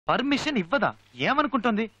Permission ఇవ్వదా?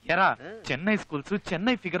 ఏమనుకుంటుంది? ఎరా Chennai schools,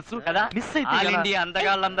 Chennai figures miss అయితే ఇండియా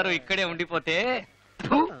అందగాళ్ళందరూ ఇక్కడే ఉండిపోతే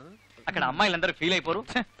అక్కడ అమ్మాయిలందరూ ఫీల్ అయిపోరు.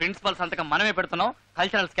 ప్రిన్సిపల్ సంతకం మనమే పెడుతున్నాం.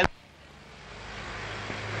 కల్చరల్స్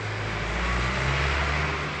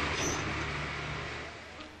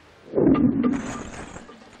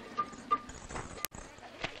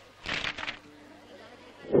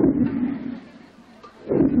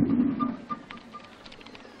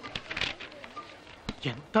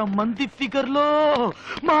ఎంత మంది ఫిగర్ లో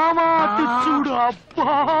మామా చూడు. అబ్బా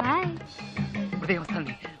హృదయం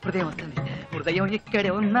వస్తుంది, హృదయం వస్తుంది, హృదయం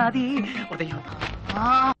ఇక్కడే ఉన్నది. హృదయం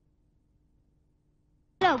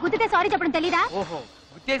గుద్దితే సారీ చెప్పడం తెలీదా? ఓహో,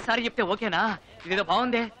 గుద్దే సారీ చెప్తే ఓకేనా? ఇదేదో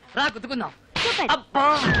బాగుందే, రా గుద్దుకుందాం. అబ్బా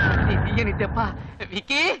తీయని దెబ్బ.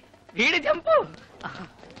 వికీ వీడి జంపు.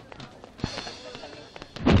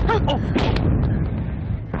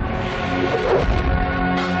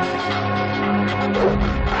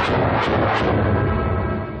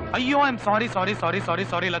 అయ్యో I'm sorry sorry sorry sorry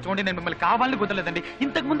sorry. ఇలా చూడండి, నేను మిమ్మల్ని కావాలని కుదరలేదండి.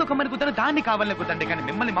 ఇంతకు ముందు ఒక అమ్మాయిని కుదరదు, దాన్ని కావాలని కుదండి, కానీ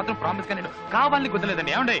మిమ్మల్ని మాత్రం ప్రామిస్ గా నేను కావాలని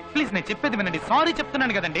కుదరలేదండి. ఏమండి ప్లీజ్ నేను చెప్పేది వినండి. సారీ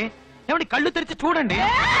చెప్తున్నాను కదండి. ఏమండి కళ్ళు తెరిచి చూడండి.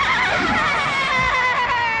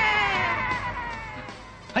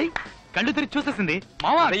 అయ్యి కళ్ళు తెరిచి చూసేసింది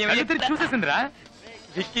మావా, కళ్ళు తెరిచి చూసేసిందిరా.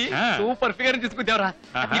 Vicky super figure తీసుకుంటావురా.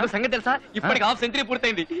 నీకు సంగతి తెలుసా? ఇప్పటికి హాఫ్ సెంచరీ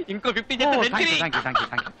పూర్తయింది. ఇంకో 50 చేస్తే సెంచరీ.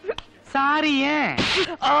 సారీ.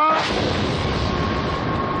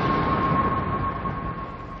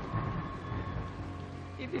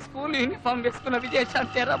 ఇది స్కూల్ యూనిఫామ్ వేసుకున్న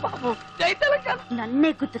విజయశాంతేరా బాబు. జై తెలంగాణ.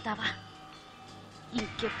 నన్నే గుద్దుతావా?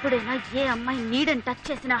 ఇంకెప్పుడైనా ఏ అమ్మాయి నీడని టచ్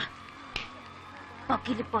చేసినా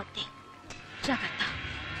పగిలిపోద్ది. జాగ్రత్త.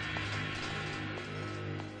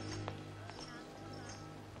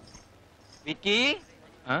 విక్కీ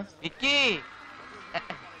విక్కీ,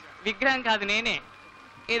 విగ్రహం కాదు నేనే.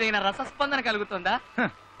 ఏదైనా రసస్పందన కలుగుతుందా?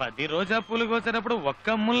 10 రోజా పూలు కోసేటప్పుడు ఒక్క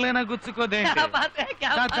ముళ్ళైనా గుచ్చుకోదే.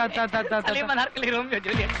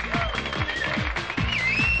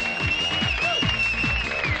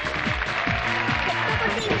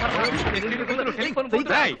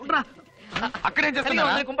 అక్కడేం చేస్తున్నా?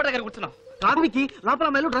 కుంపటి దగ్గర కూర్చున్నావు. రాత్రికి లోపల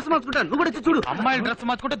అమ్మాయిలు డ్రెస్ మార్చుకుంటాను, నువ్వు కూడా చూడు. అమ్మాయిలు డ్రెస్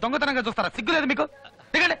మార్చుకుంటే దొంగతనంగా చూస్తారా? సిగ్గులేదు మీకు?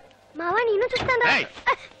 దిగండి. మావా నేను చూస్తాను.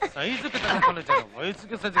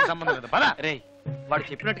 వయసుకి సైజుకి సంబంధం లేదు. పద. రే వాడు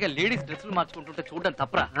చెప్పినట్టుగా లేడీస్ డ్రెస్సులు మార్చుకుంటుంటే చూడడం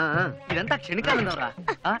తప్పరా? ఇదంతా క్షణికాలం రా.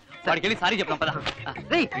 వాడికి వెళ్ళి సారీ చెప్పాం పద.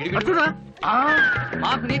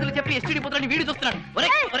 మాకు నీతులు చెప్పి ఎస్టీడీ పోతాడని వీడు చూస్తున్నాడు.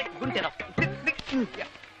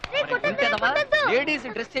 లేడీస్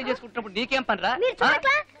డ్రెస్ చేంజ్ చేసుకుంటున్నప్పుడు నీకేం పని రా?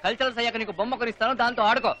 కల్చరల్స్ అయ్యాక నీకు బొమ్మ కొనిస్తాను, దాంతో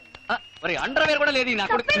ఆడుకో. మరి అండర్ వేర్ కూడా లేదు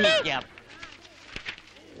నాకు.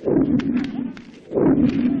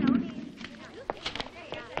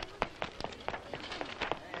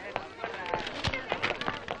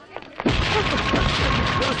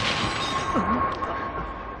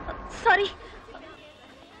 సారీ.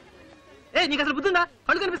 నీకు అసలు బుద్ధిందా?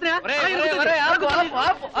 కళ్ళు కనిపిస్తున్నాయా?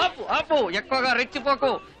 ఎక్కువగా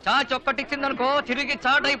రెచ్చిపోకు. చాచి ఒక్కటిచ్చిందనుకో తిరిగి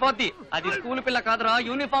చాట్ అయిపోద్ది. అది స్కూల్ పిల్ల కాదురా,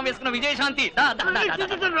 యూనిఫామ్ వేసుకున్న విజయశాంతి.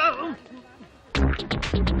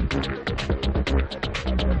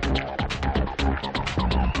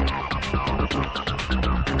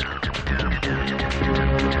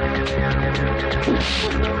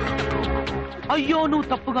 అయ్యో నువ్వు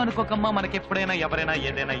తప్పుగా అనుకోకమ్మా. మనకెప్పుడైనా ఎవరైనా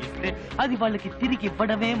ఏదైనా ఇస్తే అది వాళ్ళకి తిరిగి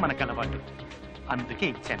ఇవ్వడమే మనకు అలవాటు. అందుకే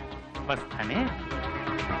ఇచ్చాను. వస్తానే,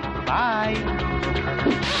 బాయ్.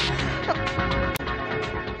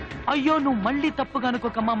 అయ్యో నువ్వు మళ్ళీ తప్పుగా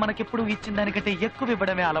అనుకోకమ్మా. మనకెప్పుడు ఇచ్చిన దానికంటే ఎక్కువ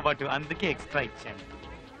ఇవ్వడమే అలవాటు. అందుకే ఎక్స్ట్రా ఇచ్చాను.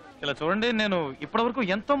 ఇలా చూడండి, నేను ఇప్పటి వరకు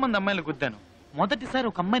ఎంతో మంది అమ్మాయిలు గుద్దాను. మొదటిసారి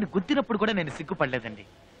ఒక అమ్మాయిని గుద్దినప్పుడు కూడా నేను సిగ్గుపడలేదండి.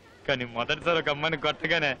 కానీ మొదటిసారి ఒక అమ్మాయిని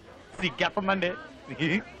కొట్టగానే సిగ్గేస్తుందండి.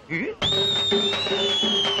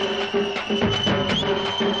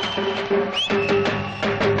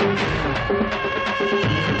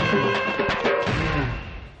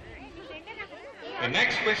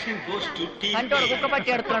 అంటే కుక్క పట్టి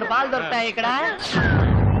ఎడుతున్నాడు. పాలు దొరుకుతాయి ఇక్కడ?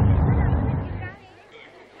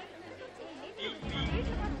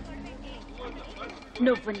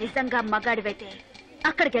 నువ్వు నిజంగా మగాడివైతే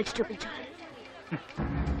అక్కడ గెలిచి చూపించు.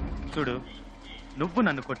 చూడు, నువ్వు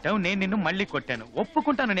నన్ను కొట్టావు, నేను నిన్ను మళ్ళీ కొట్టాను.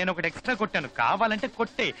 ఒప్పుకుంటాను, నేను ఒకటి ఎక్స్ట్రా కొట్టాను. కావాలంటే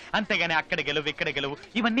కొట్టే, అంతేగాని అక్కడ గెలువు ఇక్కడ గెలువు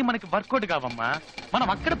ఇవన్నీ మనకి వర్కౌట్ కావమ్మా. మనం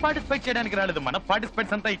అక్కడ పార్టిసిపేట్ చేయడానికి రాలేదు. మన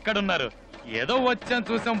పార్టిసిపేట్స్ అంతా ఇక్కడ ఉన్నారు. ఏదో వచ్చాం,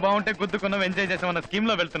 చూసాం, బాగుంటే గుద్దుకున్నాం, ఎంజాయ్ చేసాం అన్న స్కీమ్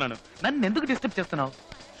లో వెళ్తున్నాను. నన్ను ఎందుకు డిస్టర్బ్ చేస్తున్నావు?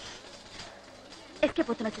 ఎస్కేప్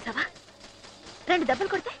అవుతున్నా చూసావా? 2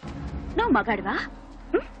 దెబ్బలు కొడితే నువ్వు మగాడివా?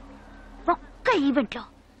 ఒక్క ఈవెంట్ లో,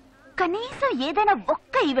 కనీసం ఏదైనా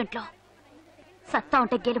ఒక్క ఈవెంట్ లో సత్తా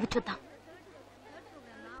ఉంటే గెలుపు చూద్దాం.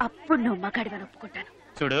 అప్పుడు నువ్వు మగాడివని ఒప్పుకుంటాను.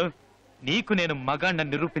 చూడు, నీకు నేను మగాడిని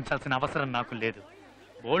నిరూపించాల్సిన అవసరం నాకు లేదు.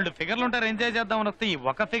 ఓల్డ్ ఫిగర్లు ఉంటారు, ఎంజాయ్ చేద్దామని వస్తే ఈ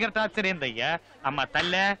ఒక ఫిగర్ టార్చర్ ఏందయ్యా? అమ్మ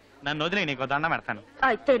తల్లే, నన్ను వదిలే, నీకు దండం పెడతాను.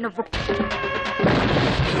 అయితే నువ్వు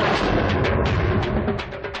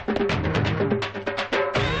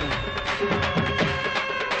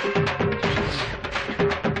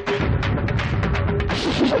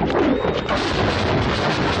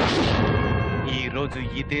ఈ రోజు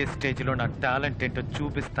ఇదే స్టేజ్ లో నా టాలెంట్ ఏంటో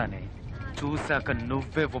చూపిస్తానే. చూశాక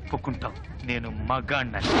నువ్వే ఒప్పుకుంటావు నేను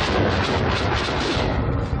మగాణ్ణని.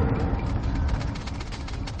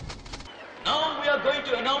 Now we are going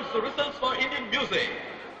to announce the results for Indian music.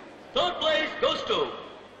 Third place goes to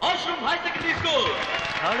Ashram High Secondary School.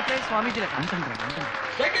 Third prize స్వామీజీలకు.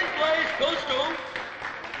 Second place goes to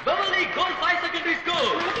Beverly Girls High Secondary School.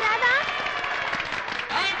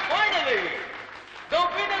 And finally, the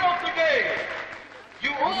winner of the day,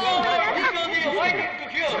 you all are eagerly waiting to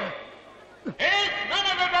hear, is none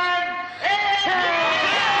other than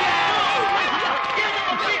Give them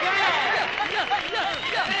a big hand.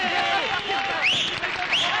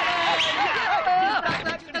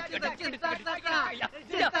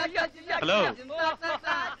 Hello,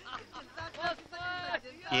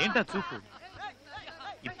 ఏంటా చూపు?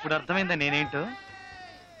 ఇప్పుడు అర్థమైందా నేనేంటో?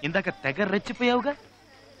 ఇందాక తెగ రెచ్చిపోయావుగా.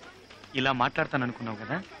 ఇలా మాట్లాడతాను అనుకున్నావు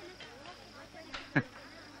కదా.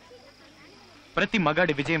 ప్రతి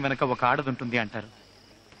మగాడి విజయం వెనక ఒక ఆడదుంటుంది అంటారు.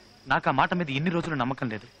 నాకు ఆ మాట మీద ఇన్ని రోజులు నమ్మకం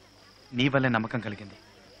లేదు. నీ వల్లే నమ్మకం కలిగింది.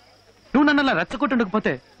 నువ్వు నన్ను అలా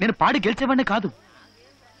రెచ్చగొట్టుండకపోతే నేను పాడి గెలిచేవాడిని కాదు.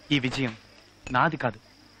 ఈ విజయం నాది కాదు,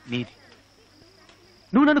 నీది.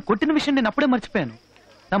 నువ్వు నన్ను కొట్టిన విషయం నేను అప్పుడే మర్చిపోయాను.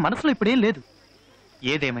 నా మనసులో ఇప్పుడేం లేదు.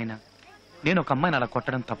 ఏదేమైనా నేను ఒక అమ్మాయిని అలా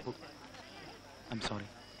కొట్టడం తప్పు. I'm sorry.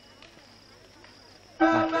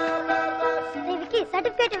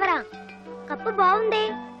 సర్టిఫికేట్ ఇవ్వరా? కప్పు బాగుంది.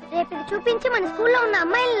 రేపు ఇది చూపించి మన స్కూల్లో ఉన్న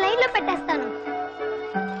అమ్మాయిల లైన్ లో పెట్టేస్తాను.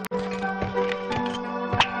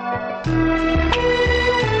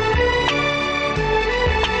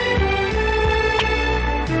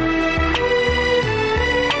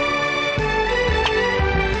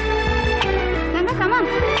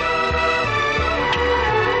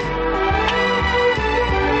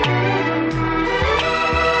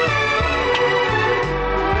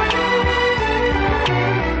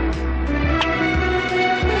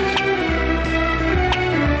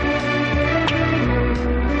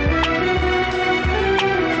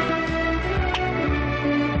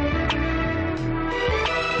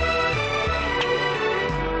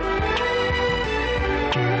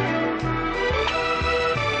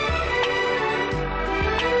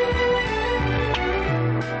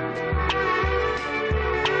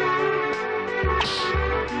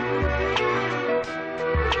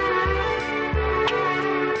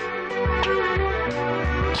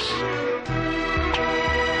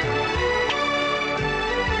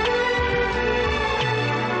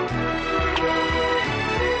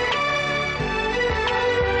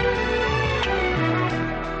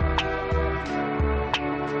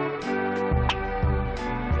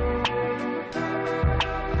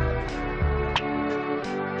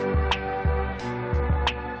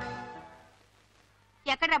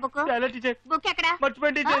 ఎక్కడ బుక్? బుక్ ఎక్కడ?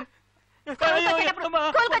 మర్చిపోయింది టీచర్. స్కూల్కి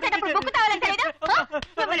వచ్చేటప్పుడు బుక్ తావాలని తెలీదు?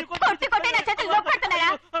 కొట్టి కొట్టి నా చేతులు నొప్పడుతున్నాయా?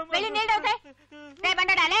 వెళ్ళి నీళ్ళు అవుతాయి. రే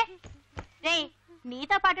బండడాలే, రే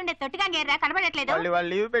నీతో పాటు ఉండే తొట్టిగా గేర్రా కనబడట్లేదు. వాళ్ళు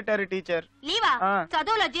లీవ్ పెట్టారు టీచర్. లీవా?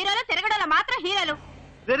 చదువులో జీరోలు, తిరగడంలో మాత్రం హీరోలు.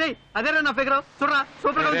 అదేరా నా ఫిగర్. చూడరా,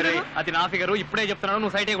 సూపర్ గా ఉంది. అది నా ఫిగరు. ఇప్పుడే చెప్తున్నాను,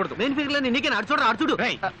 నువ్వు సైట్ అయ్యకూడదు. మెయిన్ ఫిగర్ లో నీకే అడు చూడరా, అడు చూడు.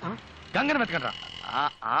 గంగన వెతకండి.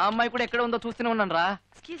 ఆ అమ్మాయి కూడా ఎక్కడ ఉందో చూస్తూనే ఉన్నాను రా.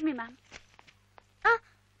 Excuse me ma'am.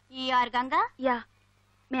 You are Ganga? Yeah,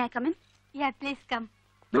 may I come in? Yeah, please come.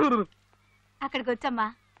 అక్కడికి వచ్చమ్మా.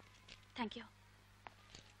 Thank you.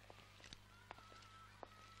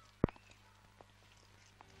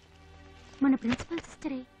 మన ప్రిన్సిపల్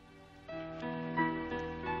సిస్టరే.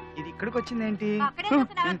 ఇది ఇక్కడికి వచ్చిందేంటి? అక్కడే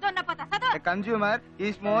కూర్చున్నావా? దొన్నపోతా. చదువు. A consumer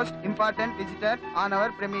is most important visitor on our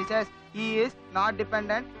premises. He is not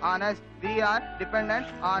dependent on us. We are dependent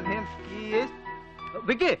on him. He is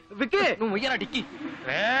Vicky, Vicky. నువ్వు ఇయ్యరా టిక్కి.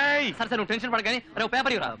 సరే సరే, నువ్వు టెన్షన్ పడగానే రేపు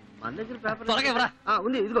పేపర్ ఇవ్వరా. మన దగ్గర పేపర్ త్వరగా ఇవ్వరా.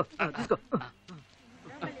 ఉంది, ఇదిగో తీసుకో.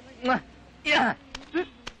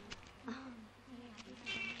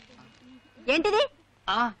 ఏంటిది?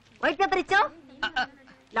 వైట్ పేపర్ ఇచ్చావు?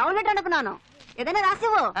 లవ్ లెటర్ అనుకున్నాను. ఏదైనా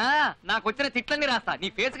రాసివ్వు. నాకు వచ్చిన తిట్లన్నీ రాస్తా. నీ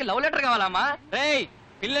ఫేస్ కి లవ్ లెటర్ కావాలమ్మా? రేయ్,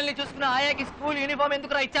 పిల్లల్ని చూసుకున్న ఆయాకి స్కూల్ యూనిఫామ్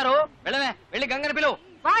ఎందుకురా ఇచ్చారు? వెళ్ళవే, వెళ్ళి గంగని పిలువు.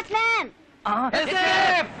 వాచ్మ్యాన్.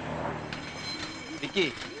 విక్కీ,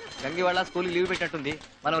 గంగి వాళ్ళ స్కూల్ లీవ్ పెట్టినట్టుంది.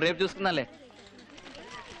 మనం రేపు చూసుకుందాంలే.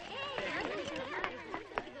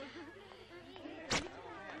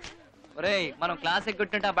 ఒరేయ్ మనం క్లాస్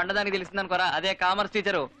ఎక్కొట్టుంటే ఆ బండదానికి తెలిసింది అనుకోరా, అదే కామర్స్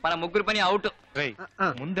టీచరు, మన ముగ్గురు పని అవుట్. రేయ్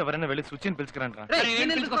ముందు ఎవరైనా వెళ్ళి సుచిని పిలుచుకురండి.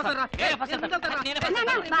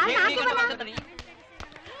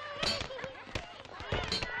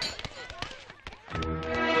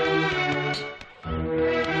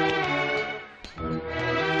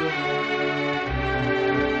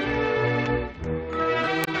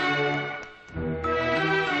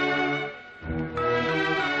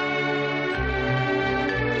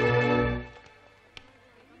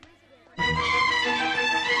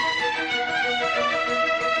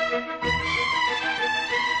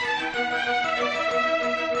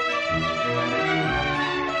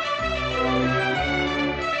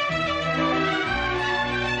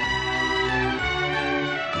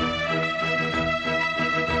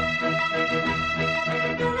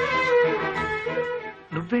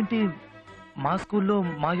 నువ్వేంటి మా స్కూల్లో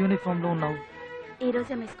మా యూనిఫామ్ లో ఉన్నావు? ఈ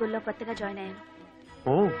రోజే మీ స్కూల్లో కొత్తగా జాయిన్ అయ్యాను.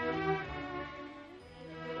 ఓ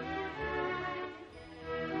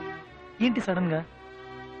ఏంటి సడన్ గా?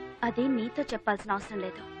 అది నీతో చెప్పాల్సిన అవసరం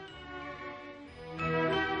లేదు.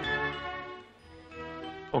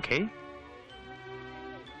 ఓకే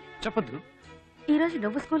చెప్పద్దు. ఈ రోజు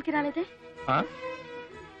నువ్వు స్కూల్కి రాలేదే? ఆ?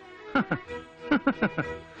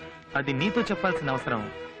 అది నీతో చెప్పాల్సిన అవసరం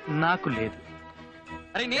నాకు లేదు.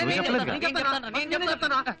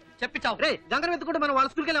 చెప్పించావు. రే గంగరం ఎత్తుకుంటే మనం వాళ్ళ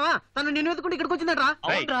స్కూల్కి వెళ్ళావా? తను నిన్ను ఎత్తుకుంటే ఇక్కడికి వచ్చిందట్రా.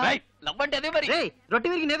 లవ్ అంటే అదే మరి. రే రొట్టె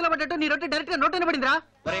విరిగి నేతలో పడ్డట్టు నీ రొట్టె డైరెక్ట్ గా నోటైన పడిందిరా.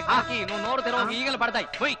 నువ్వు నోరు తెరవ ఈగలు పడతాయి.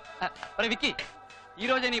 పోయి ఒరే విక్కీ, ఈ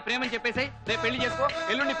రోజే నీ ప్రేమని చెప్పేసి రేపు పెళ్లి చేసుకో,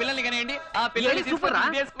 ఎల్లుండి పిల్లల్ని కనేయండి. ఆ పిల్లల్ని సూపర్ రా.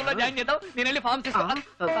 స్కూల్లో జాయిన్ చేద్దాం. నేను వెళ్ళి ఫార్మ్స్ తీసుకో.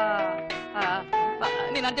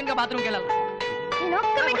 నేను అర్జెంట్ గా బాత్రూమ్కి వెళ్ళాలి.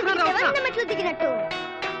 మెట్లు దిగినట్టు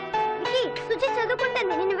సుచి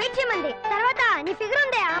చదువుకుంటుంది, నిన్ను వెయిట్ చేయమంది. తర్వాత నీ ఫిగర్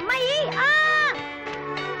ఉందే ఆ అమ్మాయి.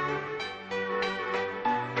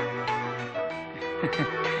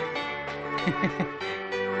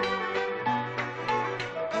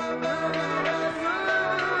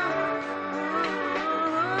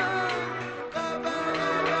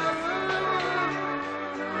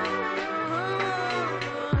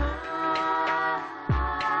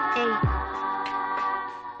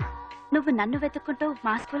 నువ్వు నన్ను వెతుక్కుంటూ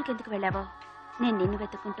మా స్కూల్కి ఎందుకు వెళ్ళావో, నేను నిన్ను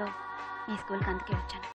వెతుక్కుంటూ మీ స్కూల్కి అందుకే వచ్చాను.